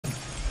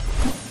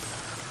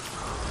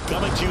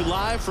Coming to you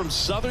live from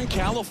Southern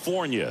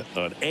California,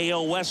 an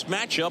AL West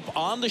matchup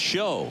on the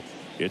show.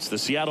 It's the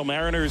Seattle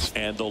Mariners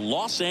and the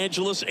Los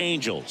Angeles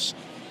Angels.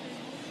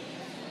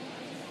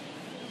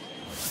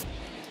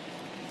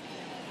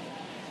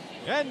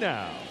 And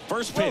now,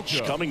 first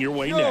pitch coming your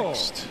way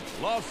next.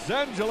 Los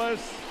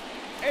Angeles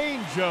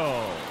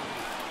Angels.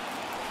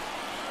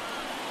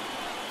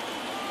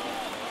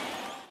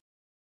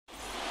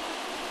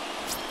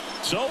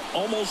 So,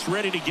 almost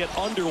ready to get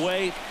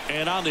underway,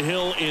 and on the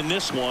hill in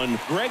this one,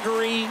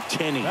 Gregory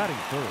Tenney.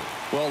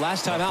 Well,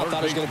 last time out,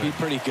 thought it was going to be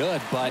pretty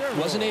good, but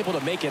wasn't able to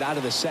make it out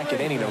of the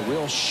second inning. A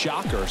real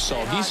shocker.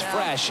 So he's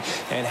fresh,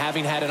 and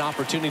having had an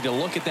opportunity to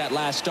look at that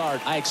last start,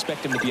 I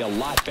expect him to be a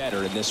lot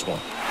better in this one.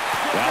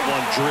 That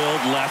one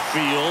drilled left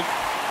field.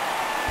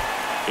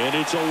 And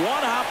it's a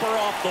one-hopper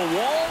off the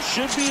wall.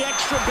 Should be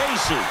extra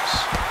bases.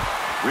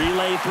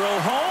 Relay throw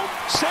home.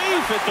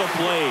 Safe at the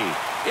plate.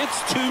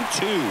 It's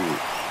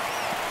 2-2.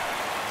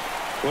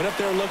 Went up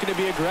there looking to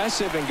be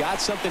aggressive and got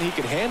something he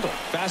could handle.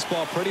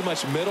 Fastball pretty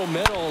much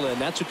middle,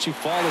 and that's what you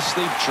fall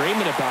asleep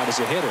dreaming about as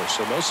a hitter.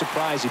 So no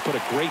surprise he put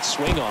a great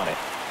swing on it.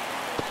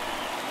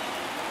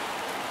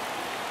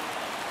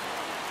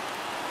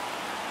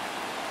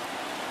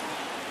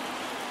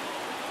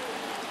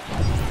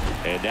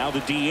 And now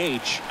the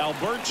DH,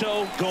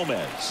 Alberto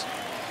Gomez.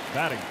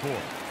 Batting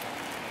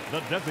fourth, the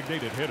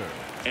designated hitter.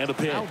 And a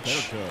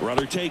pitch.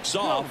 Runner takes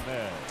off.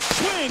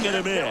 Swing and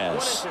a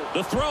miss.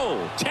 The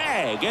throw.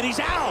 Tag. And he's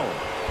out.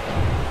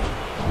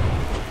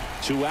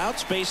 2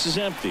 outs. Base is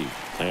empty.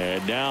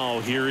 And now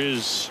here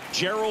is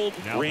Gerald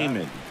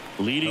Raymond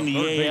leading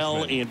the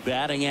AL in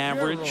batting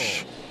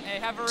average.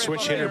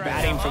 Switch hitter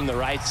batting from the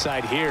right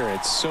side here.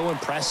 It's so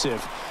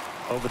impressive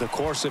over the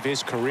course of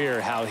his career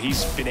how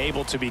he's been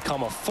able to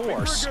become a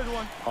force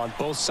on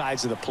both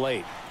sides of the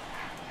plate.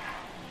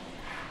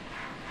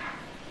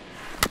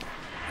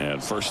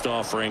 And first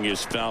offering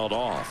is fouled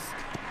off.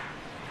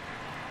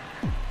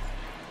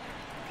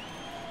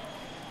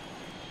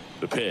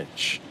 The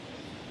pitch.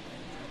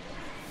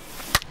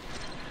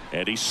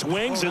 And he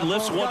swings and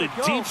lifts one to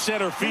deep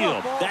center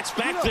field. That's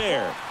back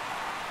there.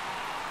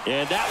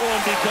 And that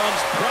one becomes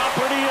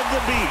property of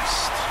the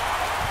beast.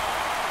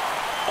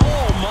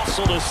 All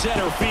muscle to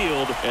center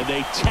field, and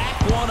they tack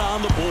one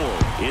on the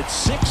board.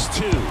 It's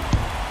 6-2.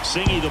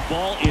 Singy, the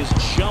ball is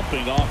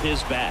jumping off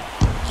his bat.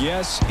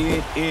 Yes,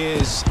 it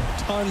is.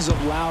 Tons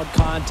of loud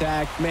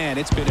contact. Man,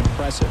 it's been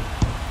impressive.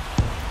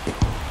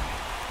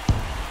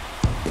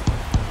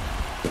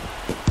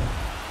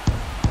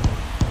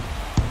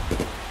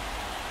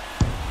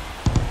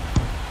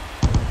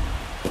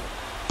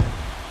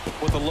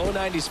 With a low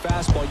 90s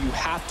fastball, you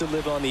have to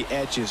live on the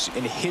edges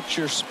and hit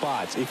your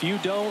spots. If you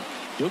don't,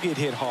 you'll get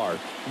hit hard.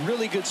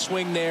 Really good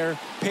swing there.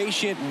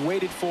 Patient,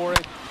 waited for it.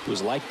 It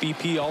was like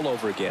BP all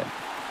over again.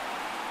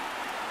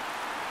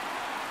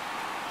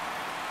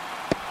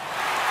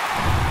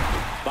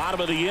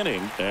 Bottom of the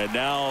inning, and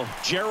now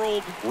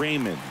Gerald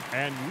Raymond.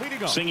 And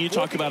leading up, Sing, you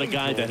talk about a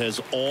guy that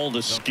has all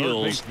the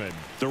skills.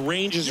 The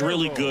range is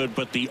really good,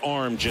 but the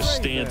arm just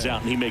stands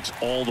out, and he makes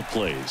all the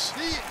plays.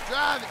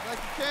 Drive it like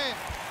you can.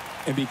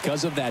 And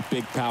because of that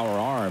big power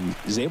arm,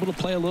 he's able to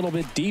play a little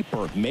bit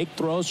deeper, make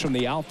throws from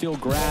the outfield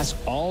grass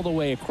all the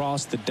way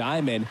across the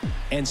diamond,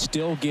 and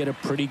still get a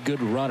pretty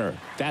good runner.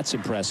 That's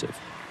impressive.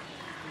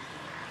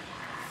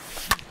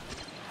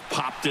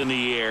 Popped in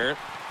the air,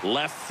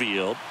 left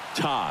field.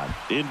 Todd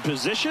in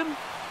position.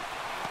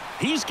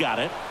 He's got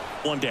it.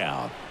 One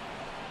down.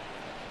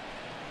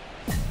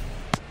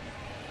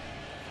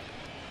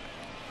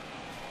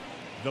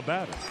 The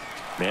batter.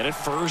 Man at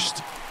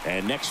first,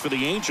 and next for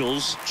the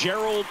Angels,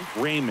 Gerald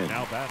Raymond.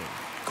 Now batting.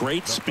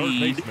 Great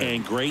speed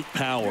and great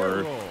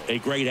power. A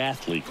great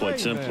athlete, quite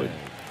simply.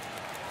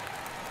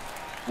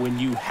 When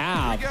you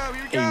have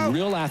a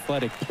real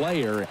athletic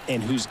player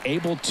and who's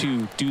able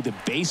to do the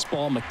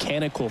baseball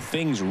mechanical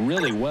things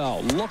really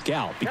well, look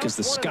out, because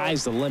the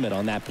sky's the limit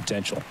on that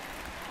potential.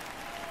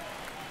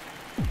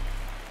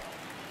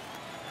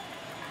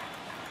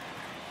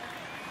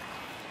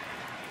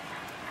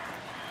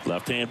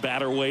 Left-hand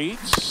batter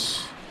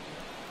waits.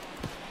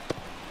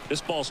 This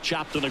ball's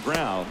chopped on the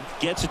ground.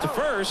 Gets it to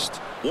first.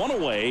 One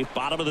away,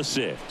 bottom of the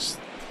 6th.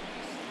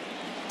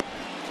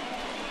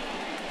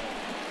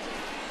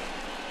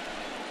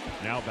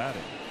 Now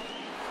batting.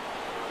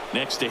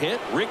 Next to hit,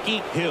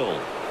 Ricky Hill.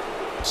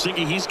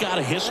 Singy, he's got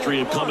a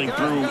history of coming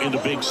through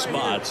into big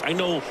spots. I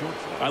know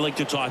I like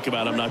to talk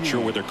about, I'm not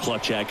sure whether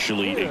clutch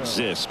actually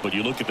exists, but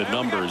you look at the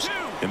numbers,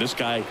 and this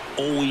guy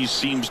always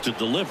seems to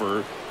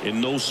deliver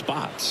in those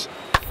spots.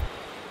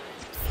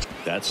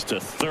 That's to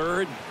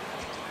third.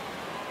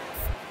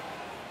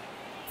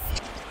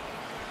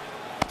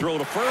 Throw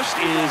to first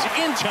is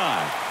in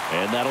time.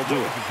 And that'll do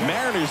it.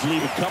 Mariners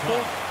lead a couple.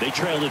 They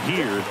trail it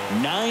here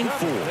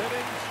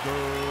 9-4.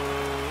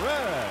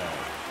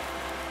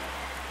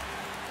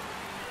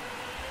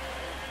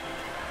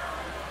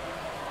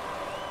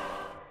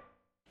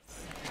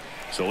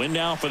 So in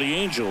now for the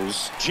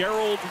Angels,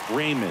 Gerald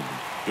Raymond.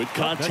 Good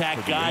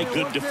contact guy,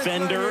 good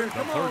defender. The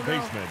third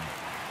baseman,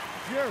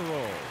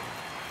 Gerald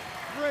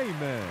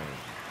Raymond.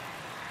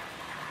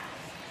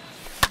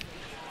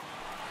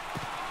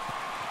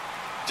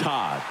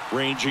 Todd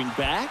ranging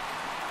back.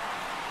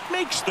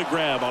 Makes the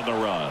grab on the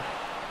run.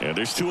 And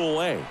there's 2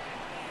 away.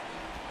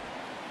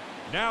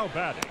 Now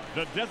batting,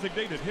 the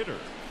designated hitter,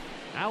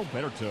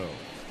 Alberto.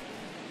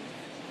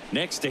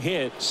 Next to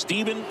hit,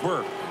 Stephen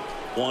Burke.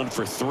 1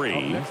 for 3.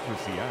 Up next for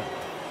Seattle,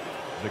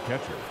 the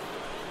catcher,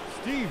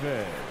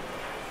 Stephen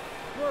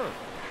Burke.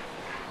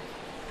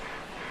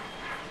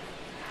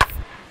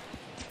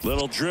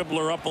 Little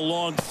dribbler up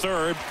along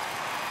third.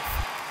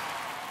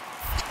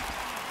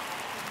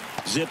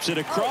 Zips it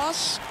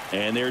across,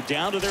 and they're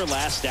down to their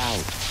last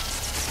out.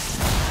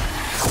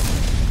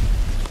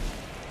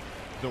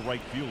 The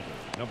right fielder,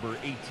 number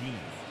 18,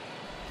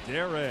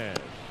 Darren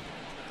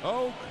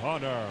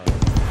O'Connor.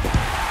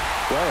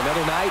 Well,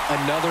 another night,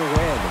 another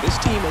win. This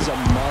team is a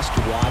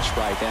must-watch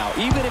right now.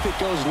 Even if it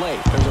goes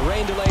late, there's a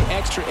rain delay,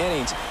 extra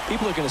innings.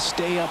 People are going to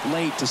stay up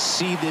late to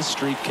see this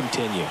streak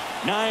continue.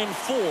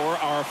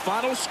 9-4, our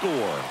final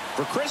score.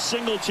 For Chris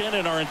Singleton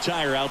and our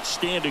entire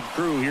outstanding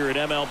crew here at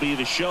MLB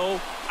The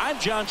Show, I'm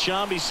John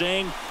Shambi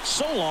saying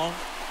so long.